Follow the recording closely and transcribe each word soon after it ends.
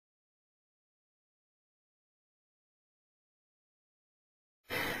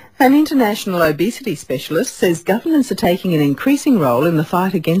An international obesity specialist says governments are taking an increasing role in the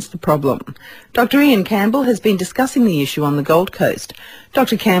fight against the problem. Dr. Ian Campbell has been discussing the issue on the Gold Coast.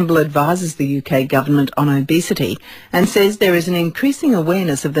 Dr. Campbell advises the UK government on obesity and says there is an increasing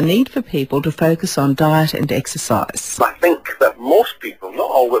awareness of the need for people to focus on diet and exercise. I think that most people,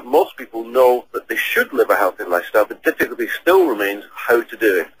 not all, but most people know that they should live a healthy lifestyle. The difficulty still remains how to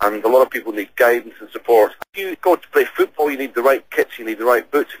do it. And a lot of people need guidance and support. If you go to play football, you need the right kits, you need the right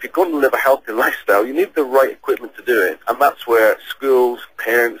boots. If you're going to live a healthy lifestyle, you need the right equipment to do it. And that's where schools,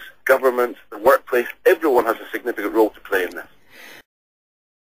 parents, government, the workplace, everyone has a significant role to play in this.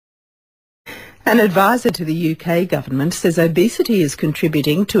 An advisor to the UK government says obesity is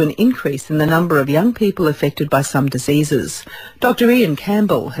contributing to an increase in the number of young people affected by some diseases. Dr. Ian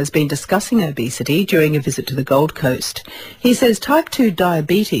Campbell has been discussing obesity during a visit to the Gold Coast. He says type 2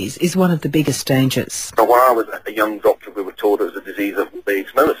 diabetes is one of the biggest dangers. When I was a young doctor, we were told it was a disease of old age.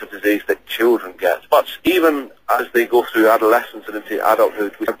 Now it's a disease that children get. But even as they go through adolescence and into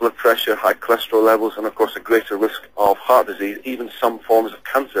adulthood, we have blood pressure, high cholesterol levels, and of course a greater risk of heart disease, even some forms of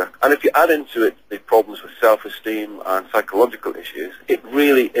cancer. And if you add into it the problems with self-esteem and psychological issues, it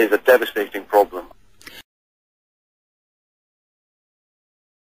really is a devastating problem.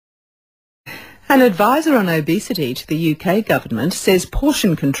 An advisor on obesity to the UK government says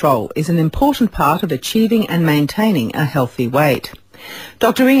portion control is an important part of achieving and maintaining a healthy weight.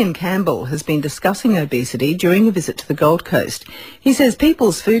 Dr. Ian Campbell has been discussing obesity during a visit to the Gold Coast. He says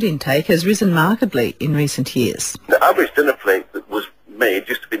people's food intake has risen markedly in recent years. The average dinner plate that was made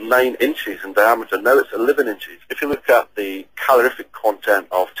used to be 9 inches in diameter. Now it's 11 inches. If you look at the calorific content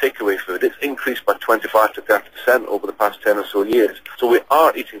of takeaway food, it's increased by 25 to 30% over the past 10 or so years. So we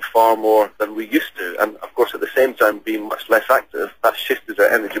are eating far more than we used to. And of course, at the same time, being much less active, that shifted our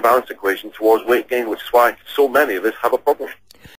energy balance equation towards weight gain, which is why so many of us have a problem.